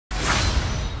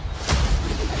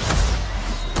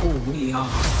we are.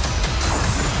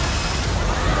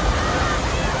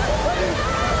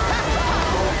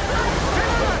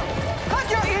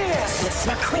 Plug your ears! It's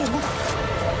my queen.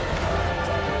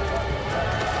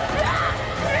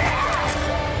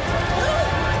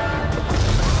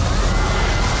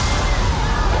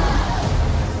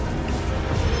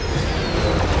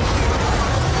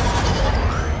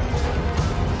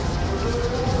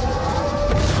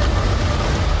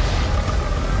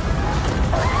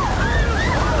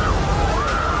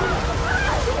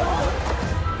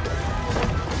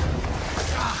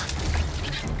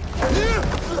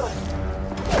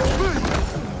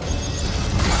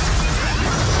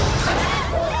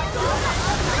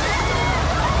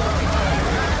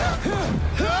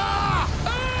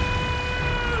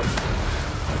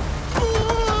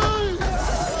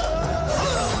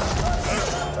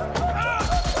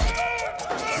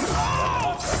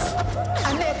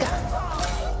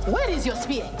 Where is your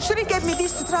spear? Shuri gave me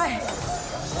this to try.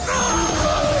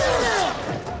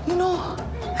 You know,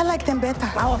 I like them better.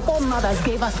 Our foremothers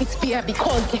gave us this spear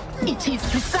because it is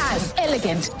precise,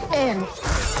 elegant, and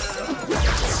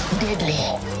deadly.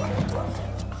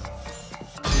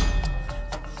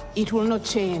 It will not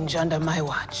change under my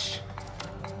watch.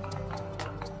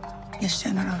 Yes,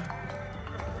 General.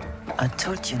 I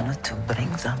told you not to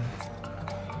bring them.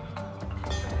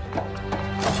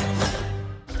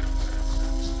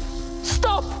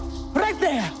 Stop! Right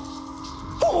there!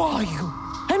 Who are you?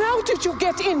 And how did you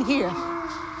get in here?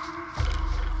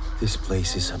 This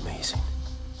place is amazing.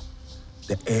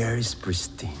 The air is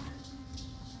pristine.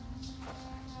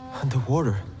 And the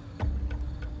water.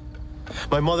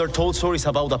 My mother told stories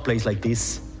about a place like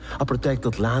this. A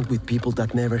protected land with people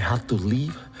that never have to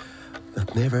leave,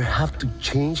 that never have to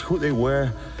change who they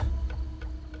were.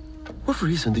 What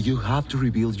reason do you have to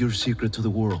reveal your secret to the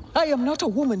world? I am not a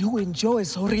woman who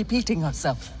enjoys repeating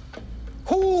herself.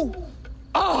 Who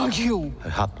are you? I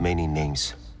have many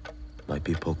names. My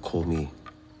people call me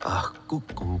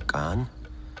Ahkukungkan.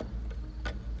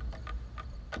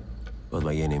 But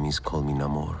my enemies call me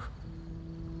Namor.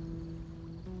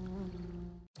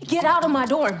 Get out of my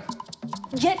dorm.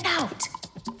 Get out.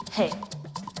 Hey,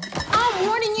 I'm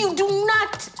warning you, do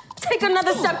not take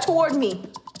another step toward me.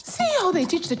 See how they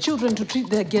teach the children to treat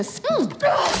their guests. Put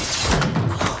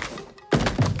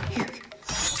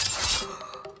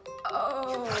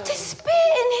this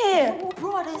spear in here. Who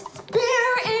brought a spear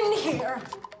in here?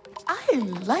 I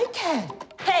like her.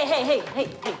 Hey.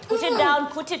 Put it down,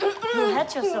 put it. You'll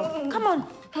hurt yourself. Come on.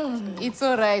 It's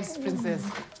all right, princess.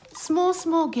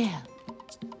 Small girl.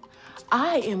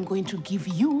 I am going to give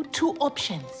you two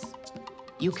options.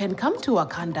 You can come to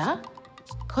Wakanda,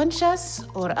 conscious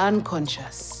or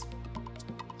unconscious.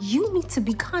 You need to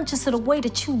be conscious of the way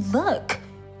that you look.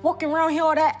 Walking around here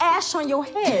with that ash on your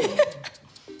head.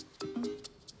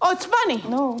 Oh, it's funny.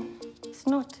 No, it's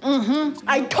not.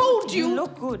 I told you. You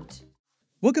look good.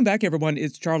 Welcome back, everyone.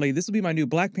 It's Charlie. This will be my new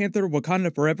Black Panther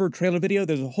Wakanda Forever trailer video.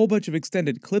 There's a whole bunch of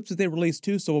extended clips that they released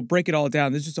too, so we'll break it all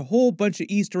down. There's just a whole bunch of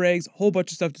Easter eggs, a whole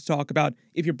bunch of stuff to talk about.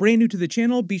 If you're brand new to the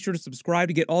channel, be sure to subscribe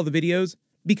to get all the videos.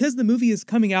 Because the movie is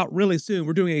coming out really soon,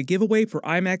 we're doing a giveaway for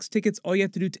IMAX tickets. All you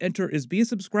have to do to enter is be a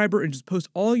subscriber and just post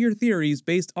all your theories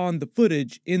based on the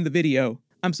footage in the video.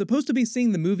 I'm supposed to be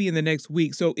seeing the movie in the next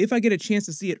week, so if I get a chance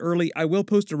to see it early, I will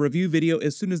post a review video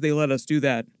as soon as they let us do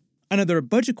that. I know there are a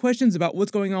bunch of questions about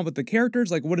what's going on with the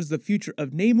characters, like what is the future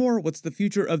of Namor, what's the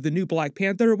future of the new Black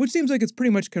Panther, which seems like it's pretty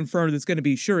much confirmed it's going to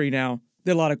be Shuri now.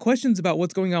 There are a lot of questions about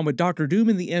what's going on with Doctor Doom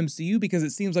in the MCU because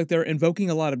it seems like they're invoking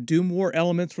a lot of Doom War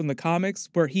elements from the comics,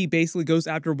 where he basically goes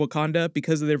after Wakanda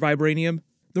because of their vibranium.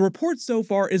 The report so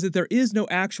far is that there is no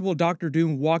actual Doctor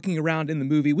Doom walking around in the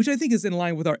movie, which I think is in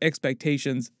line with our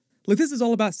expectations. Like, this is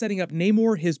all about setting up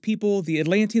Namor, his people, the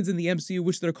Atlanteans in the MCU,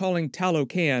 which they're calling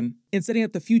Talocan, and setting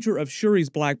up the future of Shuri's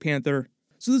Black Panther.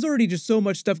 So there's already just so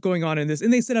much stuff going on in this,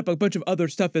 and they set up a bunch of other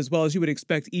stuff as well, as you would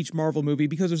expect each Marvel movie,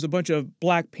 because there's a bunch of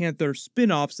Black Panther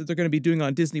spin-offs that they're going to be doing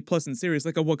on Disney Plus and series,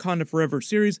 like a Wakanda Forever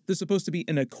series. There's supposed to be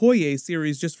an Okoye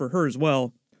series just for her as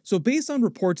well. So based on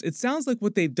reports, it sounds like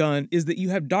what they've done is that you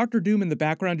have Doctor Doom in the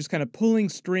background just kind of pulling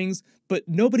strings, but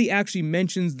nobody actually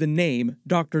mentions the name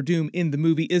Doctor Doom in the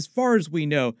movie as far as we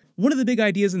know. One of the big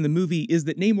ideas in the movie is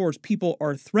that Namor's people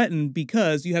are threatened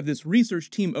because you have this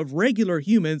research team of regular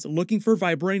humans looking for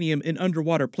vibranium in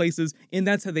underwater places, and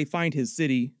that's how they find his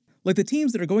city. Like, the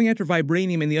teams that are going after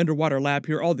vibranium in the underwater lab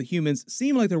here, all the humans,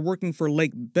 seem like they're working for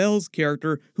Lake Bell's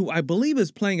character, who I believe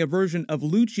is playing a version of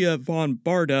Lucia von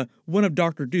Barda, one of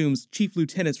Doctor Doom's chief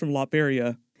lieutenants from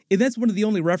Latveria. And that's one of the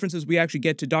only references we actually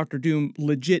get to Doctor Doom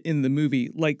legit in the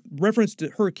movie, like reference to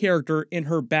her character in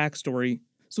her backstory.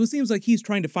 So it seems like he's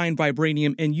trying to find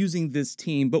vibranium and using this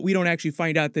team, but we don't actually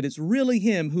find out that it's really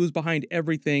him who's behind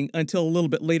everything until a little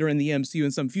bit later in the MCU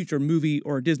in some future movie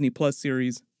or Disney Plus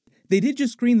series. They did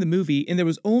just screen the movie, and there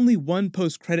was only one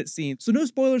post-credit scene, so no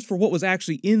spoilers for what was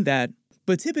actually in that.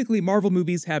 But typically, Marvel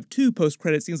movies have two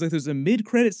post-credit scenes, like there's a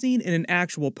mid-credit scene and an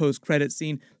actual post-credit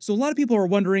scene. So a lot of people are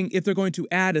wondering if they're going to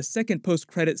add a second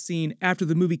post-credit scene after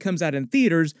the movie comes out in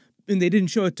theaters, and they didn't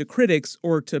show it to critics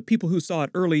or to people who saw it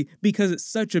early because it's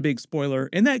such a big spoiler.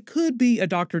 And that could be a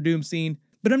Doctor Doom scene,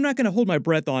 but I'm not going to hold my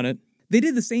breath on it. They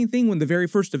did the same thing when the very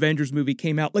first Avengers movie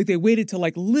came out, like they waited till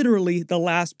like literally the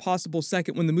last possible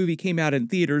second when the movie came out in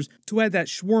theaters to add that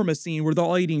shawarma scene where they're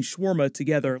all eating shawarma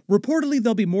together. Reportedly,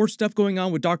 there'll be more stuff going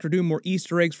on with Doctor Doom, more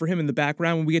Easter eggs for him in the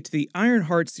background when we get to the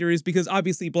Ironheart series, because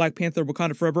obviously Black Panther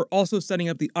Wakanda Forever also setting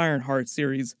up the Ironheart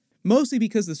series. Mostly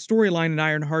because the storyline in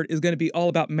Ironheart is going to be all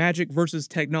about magic versus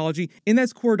technology, and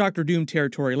that's core Doctor Doom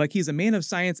territory, like he's a man of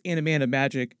science and a man of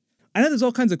magic. I know there's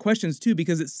all kinds of questions too,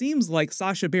 because it seems like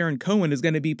Sacha Baron Cohen is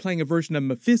going to be playing a version of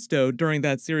Mephisto during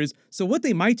that series, so what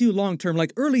they might do long term,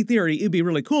 like early theory, it'd be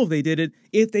really cool if they did it,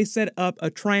 if they set up a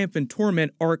Triumph and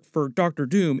Torment arc for Doctor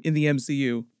Doom in the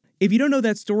MCU. If you don't know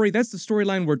that story, that's the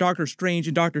storyline where Doctor Strange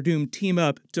and Doctor Doom team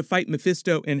up to fight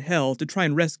Mephisto in Hell to try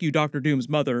and rescue Doctor Doom's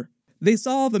mother. They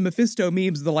saw the Mephisto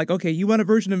memes, they're like, okay, you want a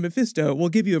version of Mephisto? We'll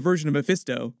give you a version of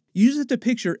Mephisto. You just have to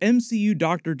picture MCU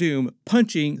Doctor Doom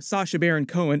punching Sacha Baron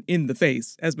Cohen in the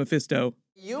face as Mephisto.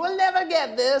 You will never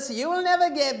get this, you will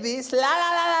never get this, la la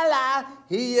la la la,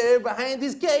 here behind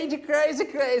this cage, crazy,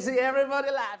 crazy, everybody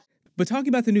laughs. But talking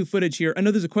about the new footage here, I know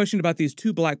there's a question about these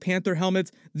two Black Panther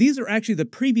helmets. These are actually the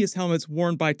previous helmets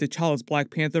worn by T'Challa's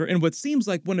Black Panther in what seems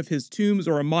like one of his tombs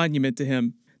or a monument to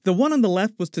him. The one on the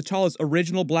left was T'Challa's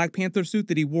original Black Panther suit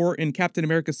that he wore in Captain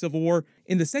America Civil War,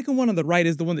 and the second one on the right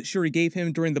is the one that Shuri gave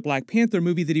him during the Black Panther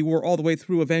movie that he wore all the way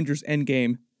through Avengers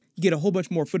Endgame. You get a whole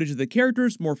bunch more footage of the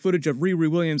characters, more footage of Riri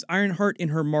Williams Ironheart in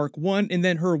her Mark I, and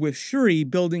then her with Shuri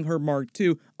building her Mark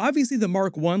II. Obviously the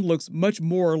Mark I looks much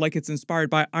more like it's inspired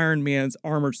by Iron Man's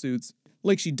armor suits.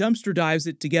 Like she dumpster dives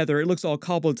it together, it looks all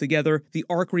cobbled together. The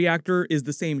arc reactor is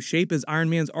the same shape as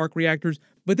Iron Man's arc reactors,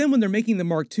 but then when they're making the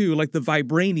Mark II, like the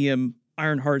vibranium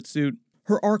Ironheart suit,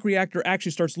 her arc reactor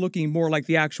actually starts looking more like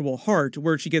the actual heart,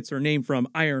 where she gets her name from,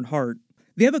 Ironheart.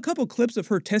 They have a couple clips of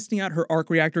her testing out her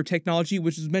arc reactor technology,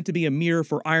 which is meant to be a mirror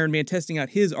for Iron Man testing out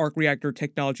his arc reactor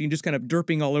technology and just kind of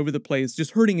derping all over the place,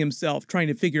 just hurting himself, trying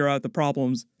to figure out the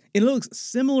problems. It looks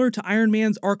similar to Iron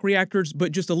Man's arc reactors,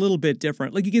 but just a little bit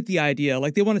different. Like, you get the idea.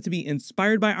 Like, they want it to be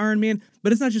inspired by Iron Man,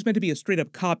 but it's not just meant to be a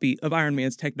straight-up copy of Iron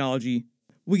Man's technology.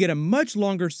 We get a much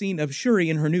longer scene of Shuri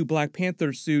in her new Black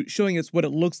Panther suit, showing us what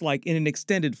it looks like in an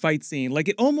extended fight scene. Like,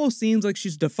 it almost seems like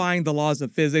she's defying the laws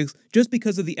of physics just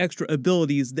because of the extra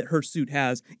abilities that her suit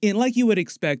has. And like you would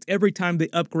expect, every time they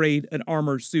upgrade an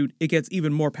armor suit, it gets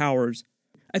even more powers.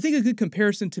 I think a good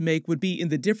comparison to make would be in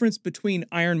the difference between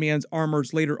Iron Man's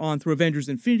armors later on through Avengers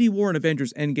Infinity War and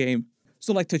Avengers Endgame.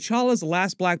 So like T'Challa's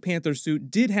last Black Panther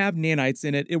suit did have nanites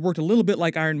in it. It worked a little bit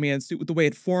like Iron Man's suit with the way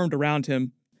it formed around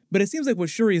him. But it seems like what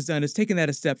Shuri has done is taken that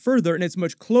a step further, and it's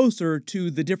much closer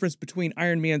to the difference between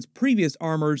Iron Man's previous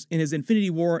armors and his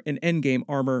Infinity War and Endgame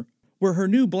armor, where her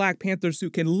new Black Panther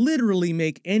suit can literally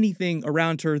make anything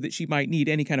around her that she might need,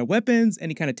 any kind of weapons,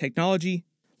 any kind of technology.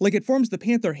 Like, it forms the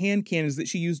Panther hand cannons that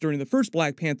she used during the first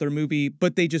Black Panther movie,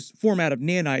 but they just form out of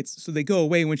nanites, so they go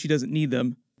away when she doesn't need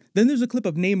them. Then there's a clip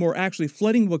of Namor actually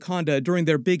flooding Wakanda during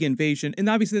their big invasion, and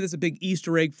obviously that's a big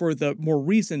Easter egg for the more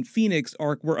recent Phoenix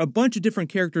arc, where a bunch of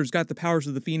different characters got the powers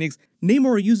of the Phoenix.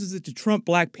 Namor uses it to trump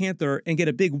Black Panther and get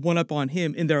a big one-up on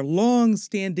him in their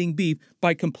long-standing beef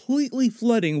by completely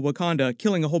flooding Wakanda,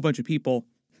 killing a whole bunch of people.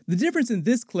 The difference in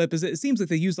this clip is that it seems like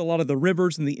they used a lot of the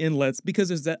rivers and the inlets, because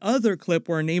there's that other clip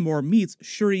where Namor meets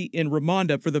Shuri and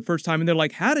Ramonda for the first time, and they're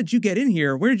like, how did you get in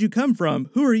here? Where did you come from?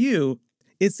 Who are you?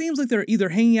 It seems like they're either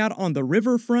hanging out on the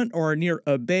riverfront or near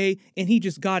a bay, and he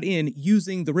just got in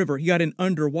using the river. He got in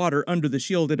underwater under the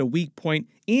shield at a weak point,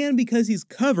 and because he's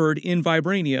covered in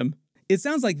vibranium. It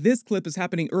sounds like this clip is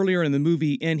happening earlier in the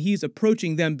movie, and he's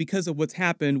approaching them because of what's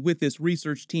happened with this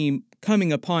research team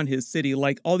coming upon his city.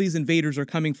 Like, all these invaders are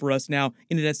coming for us now,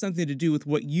 and it has something to do with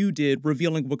what you did,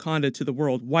 revealing Wakanda to the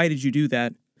world. Why did you do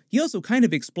that? He also kind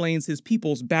of explains his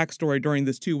people's backstory during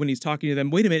this too when he's talking to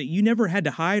them. Wait a minute, you never had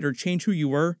to hide or change who you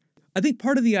were? I think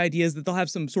part of the idea is that they'll have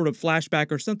some sort of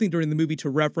flashback or something during the movie to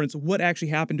reference what actually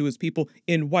happened to his people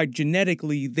and why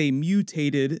genetically they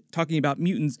mutated, talking about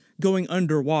mutants, going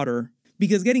underwater.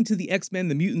 Because getting to the X-Men,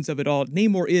 the mutants of it all,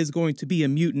 Namor is going to be a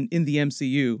mutant in the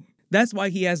MCU. That's why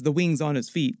he has the wings on his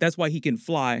feet. That's why he can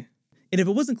fly. And if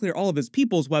it wasn't clear, all of his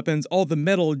people's weapons, all the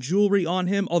metal jewelry on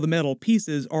him, all the metal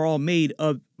pieces are all made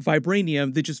of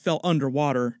vibranium that just fell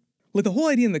underwater. Like, the whole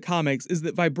idea in the comics is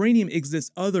that vibranium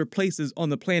exists other places on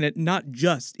the planet, not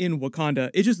just in Wakanda.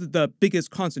 It's just that the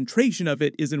biggest concentration of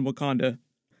it is in Wakanda.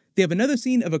 They have another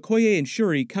scene of Okoye and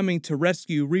Shuri coming to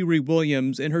rescue Riri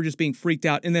Williams and her just being freaked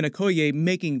out, and then Okoye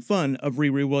making fun of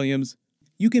Riri Williams.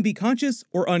 You can be conscious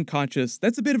or unconscious.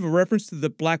 That's a bit of a reference to the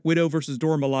Black Widow versus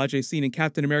Dora Milaje scene in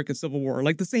Captain America Civil War,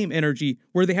 like the same energy,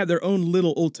 where they have their own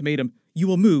little ultimatum. You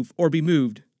will move or be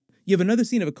moved. You have another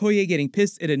scene of Okoye getting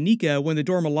pissed at Anika when the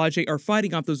Dora Milaje are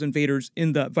fighting off those invaders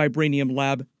in the vibranium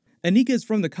lab. Anika is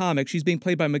from the comic. She's being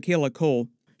played by Michaela Cole.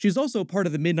 She's also part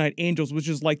of the Midnight Angels, which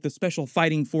is like the special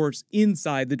fighting force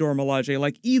inside the Dora Milaje,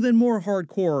 like even more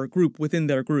hardcore group within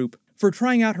their group, for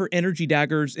trying out her energy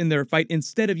daggers in their fight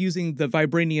instead of using the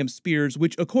vibranium spears,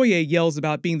 which Okoye yells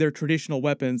about being their traditional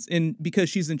weapons. And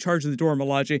because she's in charge of the Dora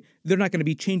Milaje, they're not going to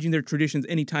be changing their traditions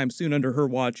anytime soon under her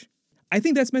watch. I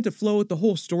think that's meant to flow with the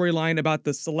whole storyline about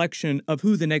the selection of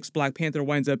who the next Black Panther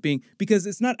winds up being, because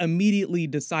it's not immediately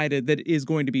decided that it is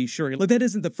going to be Shuri. Like, that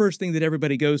isn't the first thing that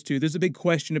everybody goes to. There's a big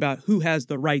question about who has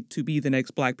the right to be the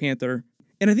next Black Panther.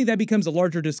 And I think that becomes a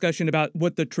larger discussion about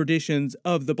what the traditions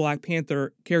of the Black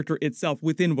Panther character itself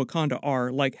within Wakanda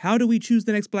are. Like, how do we choose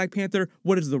the next Black Panther?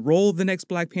 What is the role of the next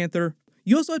Black Panther?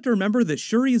 You also have to remember that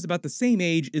Shuri is about the same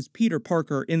age as Peter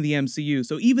Parker in the MCU,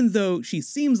 so even though she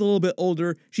seems a little bit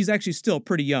older, she's actually still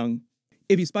pretty young.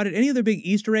 If you spotted any other big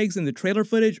Easter eggs in the trailer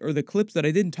footage or the clips that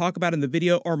I didn't talk about in the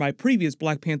video or my previous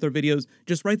Black Panther videos,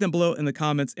 just write them below in the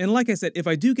comments. And like I said, if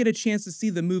I do get a chance to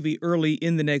see the movie early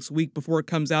in the next week before it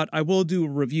comes out, I will do a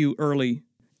review early.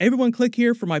 Everyone click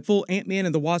here for my full Ant-Man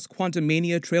and the Wasp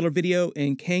Quantumania trailer video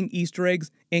and Kang Easter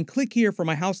eggs, and click here for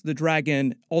my House of the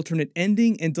Dragon alternate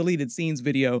ending and deleted scenes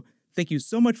video. Thank you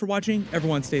so much for watching,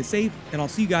 everyone stay safe, and I'll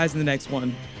see you guys in the next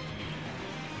one.